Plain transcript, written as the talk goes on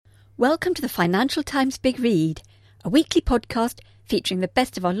Welcome to the Financial Times Big Read, a weekly podcast featuring the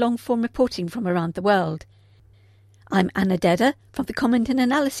best of our long-form reporting from around the world. I'm Anna Dedder from the Comment and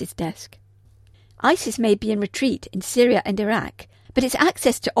Analysis Desk. ISIS may be in retreat in Syria and Iraq, but its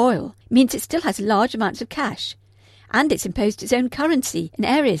access to oil means it still has large amounts of cash, and it's imposed its own currency in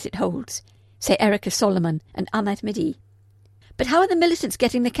areas it holds, say Erica Solomon and Ahmed Mehdi. But how are the militants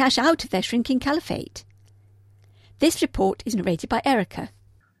getting the cash out of their shrinking caliphate? This report is narrated by Erica.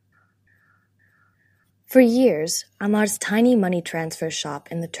 For years, Ammar's tiny money transfer shop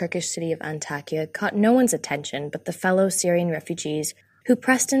in the Turkish city of Antakya caught no one's attention but the fellow Syrian refugees who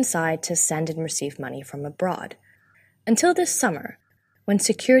pressed inside to send and receive money from abroad. Until this summer, when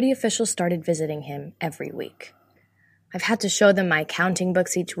security officials started visiting him every week. I've had to show them my accounting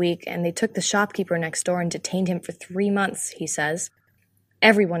books each week, and they took the shopkeeper next door and detained him for 3 months, he says.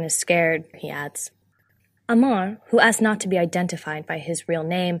 Everyone is scared, he adds. Ammar, who asked not to be identified by his real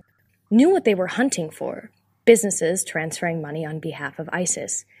name, knew what they were hunting for, businesses transferring money on behalf of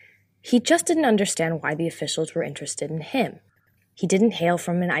ISIS. He just didn't understand why the officials were interested in him. He didn't hail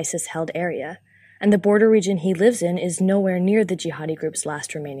from an ISIS-held area, and the border region he lives in is nowhere near the jihadi group's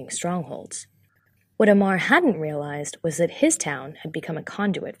last remaining strongholds. What Ammar hadn't realized was that his town had become a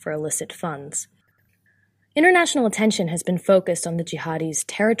conduit for illicit funds. International attention has been focused on the jihadis'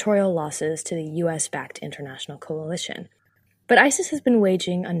 territorial losses to the U.S.-backed international coalition. But ISIS has been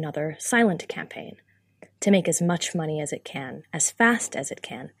waging another silent campaign to make as much money as it can, as fast as it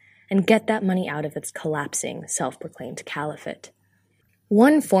can, and get that money out of its collapsing, self-proclaimed caliphate.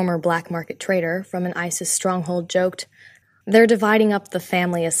 One former black market trader from an ISIS stronghold joked, "They're dividing up the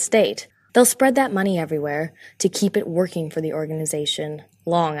family estate. They'll spread that money everywhere to keep it working for the organization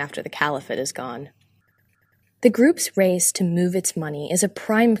long after the caliphate is gone." The group's race to move its money is a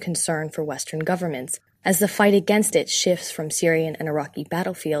prime concern for Western governments, as the fight against it shifts from Syrian and Iraqi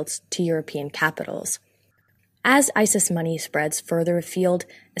battlefields to European capitals. As ISIS money spreads further afield,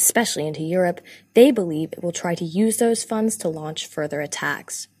 especially into Europe, they believe it will try to use those funds to launch further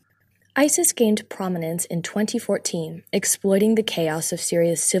attacks. ISIS gained prominence in 2014, exploiting the chaos of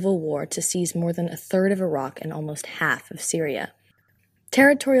Syria's civil war to seize more than a third of Iraq and almost half of Syria.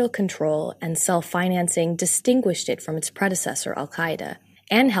 Territorial control and self-financing distinguished it from its predecessor, al-Qaeda,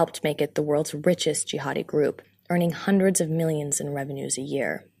 and helped make it the world's richest jihadi group, earning hundreds of millions in revenues a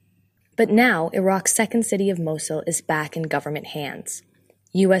year. But now, Iraq's second city of Mosul is back in government hands.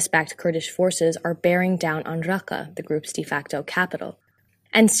 U.S.-backed Kurdish forces are bearing down on Raqqa, the group's de facto capital.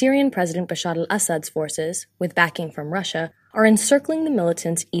 And Syrian President Bashar al-Assad's forces, with backing from Russia, are encircling the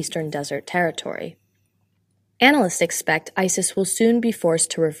militants' eastern desert territory. Analysts expect ISIS will soon be forced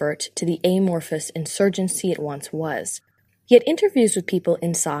to revert to the amorphous insurgency it once was. Yet interviews with people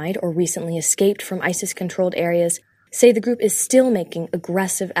inside or recently escaped from ISIS-controlled areas say the group is still making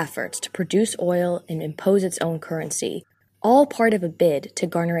aggressive efforts to produce oil and impose its own currency, all part of a bid to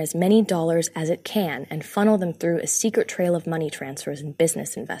garner as many dollars as it can and funnel them through a secret trail of money transfers and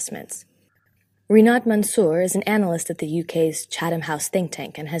business investments. Rinat Mansour is an analyst at the UK's Chatham House think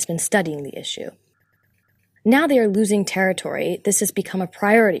tank and has been studying the issue. Now they are losing territory, this has become a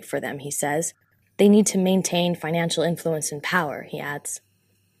priority for them, he says. They need to maintain financial influence and power, he adds.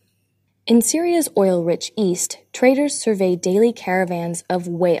 In Syria's oil-rich east, traders survey daily caravans of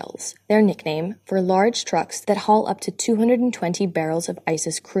whales, their nickname, for large trucks that haul up to 220 barrels of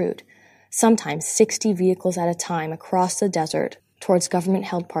ISIS crude, sometimes 60 vehicles at a time across the desert towards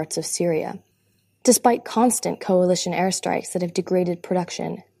government-held parts of Syria. Despite constant coalition airstrikes that have degraded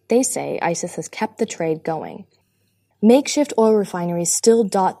production, they say ISIS has kept the trade going. Makeshift oil refineries still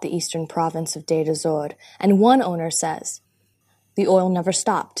dot the eastern province of Deir ez-Zor, and one owner says, "The oil never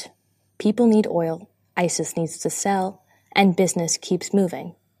stopped. People need oil, ISIS needs to sell, and business keeps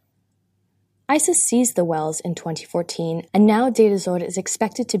moving." ISIS seized the wells in 2014, and now Deir ez-Zor is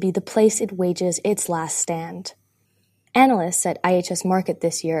expected to be the place it wages its last stand. Analysts at IHS Markit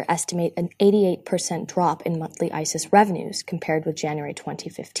this year estimate an 88% drop in monthly ISIS revenues compared with January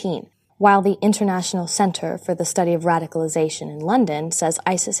 2015. While the International Center for the Study of Radicalization in London says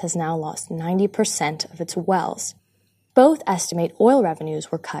ISIS has now lost 90% of its wells. Both estimate oil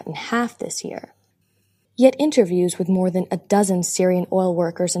revenues were cut in half this year. Yet interviews with more than a dozen Syrian oil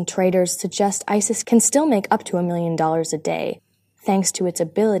workers and traders suggest ISIS can still make up to $1 million a day, thanks to its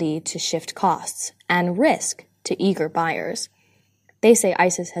ability to shift costs and risk to eager buyers. They say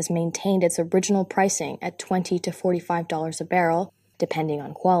ISIS has maintained its original pricing at $20 to $45 a barrel, depending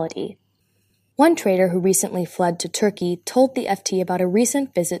on quality. One trader who recently fled to Turkey told the FT about a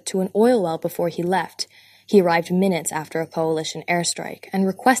recent visit to an oil well before he left. He arrived minutes after a coalition airstrike and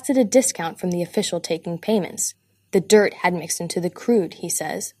requested a discount from the official taking payments. The dirt had mixed into the crude, he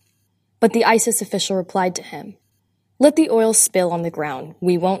says. But the ISIS official replied to him, "Let the oil spill on the ground.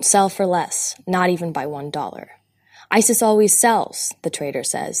 We won't sell for less, not even by $1. ISIS always sells," the trader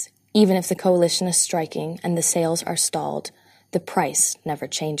says. "Even if the coalition is striking and the sales are stalled, the price never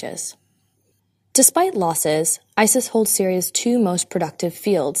changes." Despite losses, ISIS holds Syria's two most productive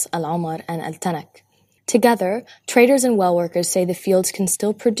fields, Al-Omar and Al-Tanak. Together, traders and well workers say the fields can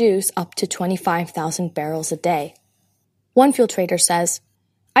still produce up to 25,000 barrels a day. One field trader says,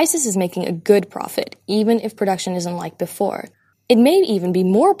 "ISIS is making a good profit, even if production isn't like before. It may even be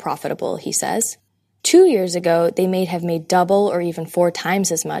more profitable," he says. 2 years ago, they may have made double or even 4 times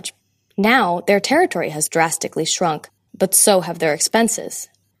as much. Now, their territory has drastically shrunk, but so have their expenses,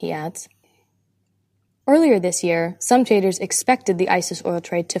 he adds. Earlier this year, some traders expected the ISIS oil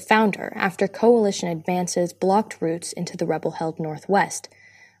trade to founder after coalition advances blocked routes into the rebel-held northwest,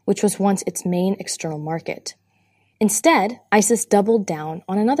 which was once its main external market. Instead, ISIS doubled down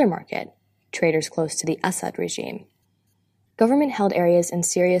on another market, traders close to the Assad regime. Government-held areas in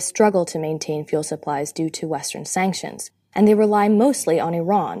Syria struggle to maintain fuel supplies due to Western sanctions, and they rely mostly on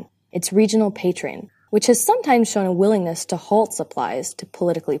Iran, its regional patron, which has sometimes shown a willingness to halt supplies to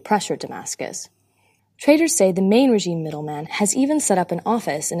politically pressure Damascus. Traders say the main regime middleman has even set up an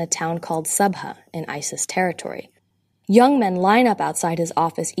office in a town called Sabha in ISIS territory. Young men line up outside his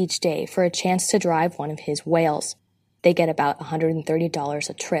office each day for a chance to drive one of his whales. They get about $130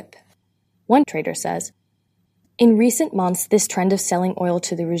 a trip. One trader says, "In recent months, this trend of selling oil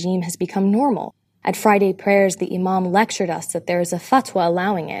to the regime has become normal. At Friday prayers, the imam lectured us that there is a fatwa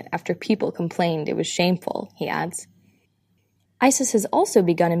allowing it after people complained it was shameful," he adds. ISIS has also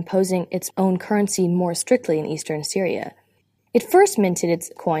begun imposing its own currency more strictly in eastern Syria. It first minted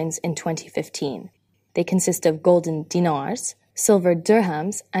its coins in 2015. They consist of golden dinars, silver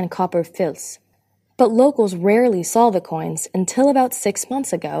dirhams, and copper fils. But locals rarely saw the coins until about 6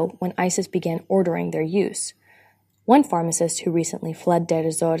 months ago when ISIS began ordering their use. One pharmacist who recently fled Deir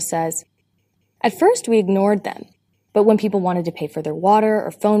ez-Zor says, "At first we ignored them, but when people wanted to pay for their water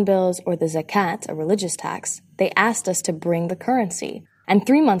or phone bills or the zakat, a religious tax, they asked us to bring the currency. And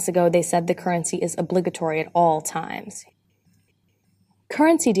 3 months ago they said the currency is obligatory at all times."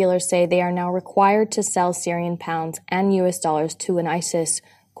 Currency dealers say they are now required to sell Syrian pounds and US dollars to an ISIS,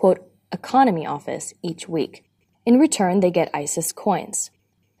 quote, economy office each week. In return, they get ISIS coins.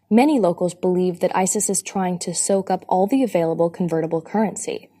 Many locals believe that ISIS is trying to soak up all the available convertible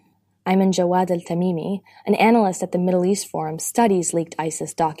currency. Ayman Jawad al-Tamimi, an analyst at the Middle East Forum, studies leaked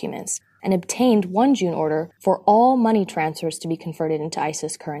ISIS documents and obtained one June order for all money transfers to be converted into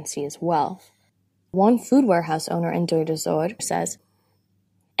ISIS currency as well. One food warehouse owner in Deir ez-Zor says,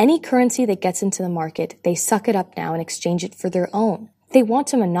 "Any currency that gets into the market, they suck it up now and exchange it for their own. They want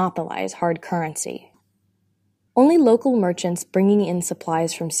to monopolize hard currency." Only local merchants bringing in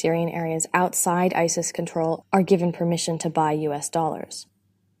supplies from Syrian areas outside ISIS control are given permission to buy US dollars.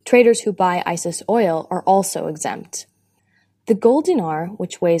 Traders who buy ISIS oil are also exempt. The gold dinar,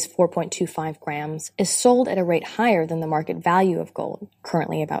 which weighs 4.25 grams, is sold at a rate higher than the market value of gold,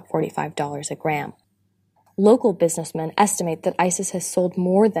 currently about $45 a gram. Local businessmen estimate that ISIS has sold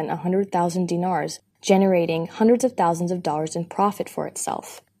more than 100,000 dinars, generating hundreds of thousands of dollars in profit for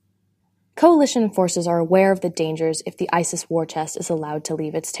itself. Coalition forces are aware of the dangers if the ISIS war chest is allowed to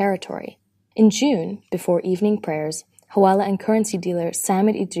leave its territory. In June, before evening prayers, Hawala and currency dealer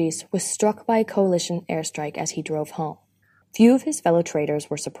Samir Idris was struck by a coalition airstrike as he drove home. Few of his fellow traders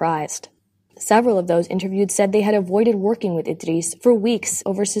were surprised. Several of those interviewed said they had avoided working with Idris for weeks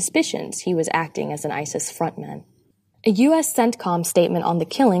over suspicions he was acting as an ISIS frontman. A U.S. CENTCOM statement on the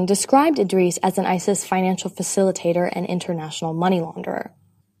killing described Idris as an ISIS financial facilitator and international money launderer.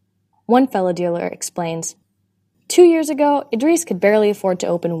 One fellow dealer explains, 2 years ago, Idris could barely afford to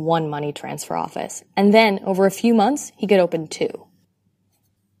open one money transfer office, and then, over a few months, he could open 2.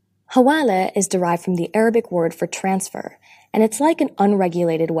 Hawala is derived from the Arabic word for transfer, and it's like an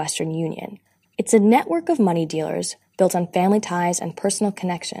unregulated Western Union. It's a network of money dealers built on family ties and personal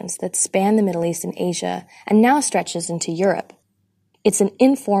connections that span the Middle East and Asia and now stretches into Europe. It's an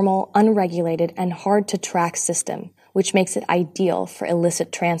informal, unregulated, and hard-to-track system, which makes it ideal for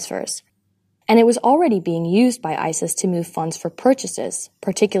illicit transfers. And it was already being used by ISIS to move funds for purchases,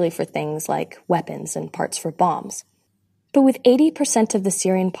 particularly for things like weapons and parts for bombs. But with 80% of the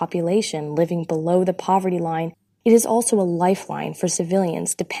Syrian population living below the poverty line, it is also a lifeline for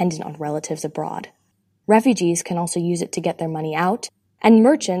civilians dependent on relatives abroad. Refugees can also use it to get their money out, and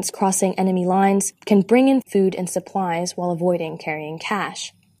merchants crossing enemy lines can bring in food and supplies while avoiding carrying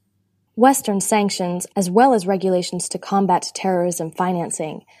cash. Western sanctions, as well as regulations to combat terrorism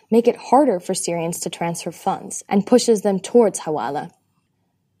financing, make it harder for Syrians to transfer funds and pushes them towards Hawala.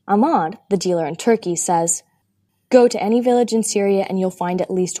 Ahmad, the dealer in Turkey, says, "Go to any village in Syria and you'll find at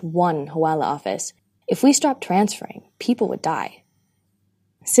least one Hawala office. If we stopped transferring, people would die."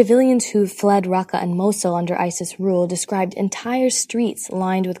 Civilians who fled Raqqa and Mosul under ISIS rule described entire streets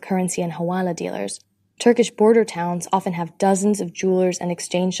lined with currency and Hawala dealers. Turkish border towns often have dozens of jewelers and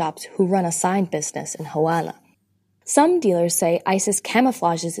exchange shops who run a side business in Hawala. Some dealers say ISIS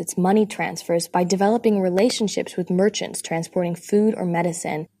camouflages its money transfers by developing relationships with merchants transporting food or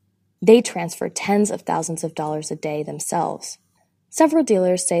medicine. They transfer tens of thousands of dollars a day themselves. Several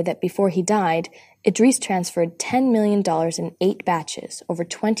dealers say that before he died, Idris transferred $10 million in 8 batches over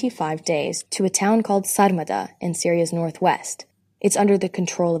 25 days to a town called Sarmada in Syria's northwest. It's under the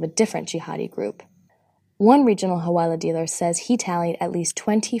control of a different jihadi group. One regional Hawala dealer says he tallied at least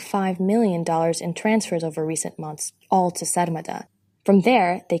 $25 million in transfers over recent months, all to Sarmada. From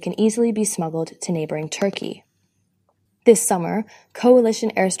there, they can easily be smuggled to neighboring Turkey. This summer,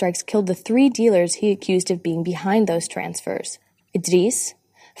 coalition airstrikes killed the 3 dealers he accused of being behind those transfers: Idris,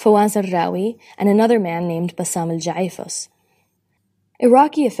 Fawaz al-Rawi, and another man named Bassam al-Jaifos.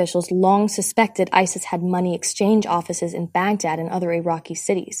 Iraqi officials long suspected ISIS had money exchange offices in Baghdad and other Iraqi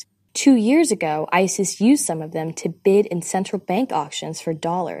cities. 2 years ago, ISIS used some of them to bid in central bank auctions for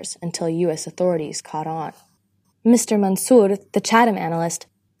dollars until U.S. authorities caught on. Mr. Mansour, the Chatham analyst,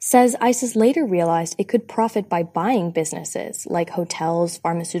 says ISIS later realized it could profit by buying businesses like hotels,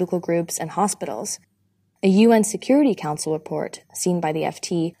 pharmaceutical groups, and hospitals. A UN Security Council report, seen by the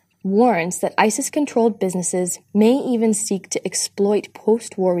FT, warns that ISIS-controlled businesses may even seek to exploit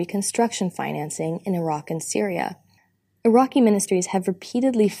post-war reconstruction financing in Iraq and Syria. Iraqi ministries have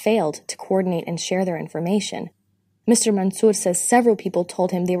repeatedly failed to coordinate and share their information. Mr. Mansour says several people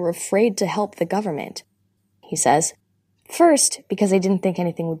told him they were afraid to help the government. He says, first, because they didn't think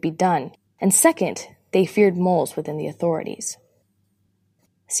anything would be done, and second, they feared moles within the authorities.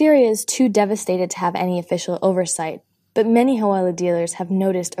 Syria is too devastated to have any official oversight, but many Hawala dealers have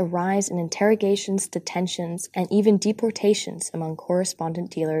noticed a rise in interrogations, detentions, and even deportations among correspondent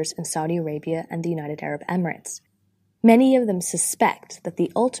dealers in Saudi Arabia and the United Arab Emirates. Many of them suspect that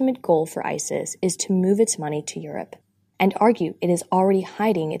the ultimate goal for ISIS is to move its money to Europe, and argue it is already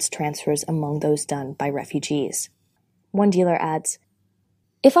hiding its transfers among those done by refugees. One dealer adds,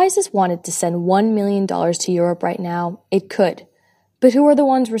 "If ISIS wanted to send $1 million to Europe right now, it could. But who are the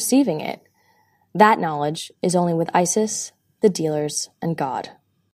ones receiving it? That knowledge is only with ISIS, the dealers, and God."